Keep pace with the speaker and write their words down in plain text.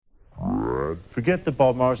Jared. Forget the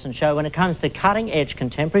Bob Morrison show when it comes to cutting-edge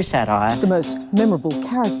contemporary satire. The most memorable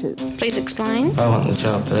characters. Please explain. I want the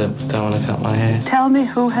job, but I don't want to cut my hair. Tell me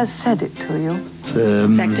who has said it to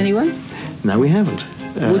you. Fact anyone? No, we haven't.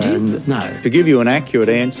 Would you? No. To give you an accurate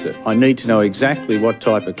answer, I need to know exactly what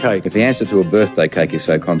type of cake. If the answer to a birthday cake is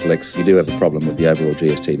so complex, you do have a problem with the overall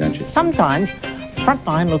GST, don't you? Sometimes,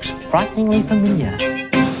 Frontline looks frighteningly familiar.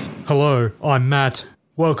 Hello, I'm Matt.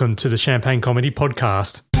 Welcome to the Champagne Comedy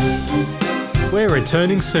Podcast. We're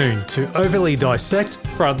returning soon to overly dissect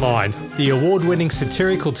Frontline, the award-winning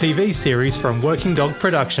satirical TV series from Working Dog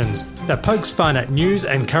Productions that pokes fun at news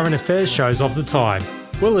and current affairs shows of the time.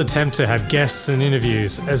 We'll attempt to have guests and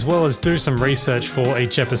interviews, as well as do some research for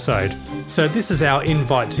each episode. So this is our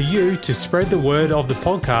invite to you to spread the word of the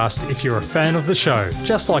podcast if you're a fan of the show,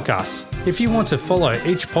 just like us. If you want to follow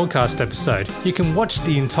each podcast episode, you can watch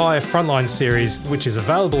the entire Frontline series, which is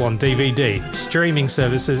available on DVD, streaming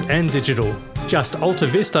services and digital. Just Alta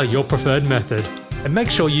Vista your preferred method. And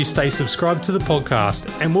make sure you stay subscribed to the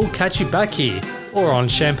podcast, and we'll catch you back here or on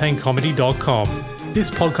champagnecomedy.com. This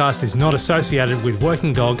podcast is not associated with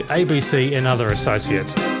Working Dog, ABC and other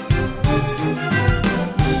associates.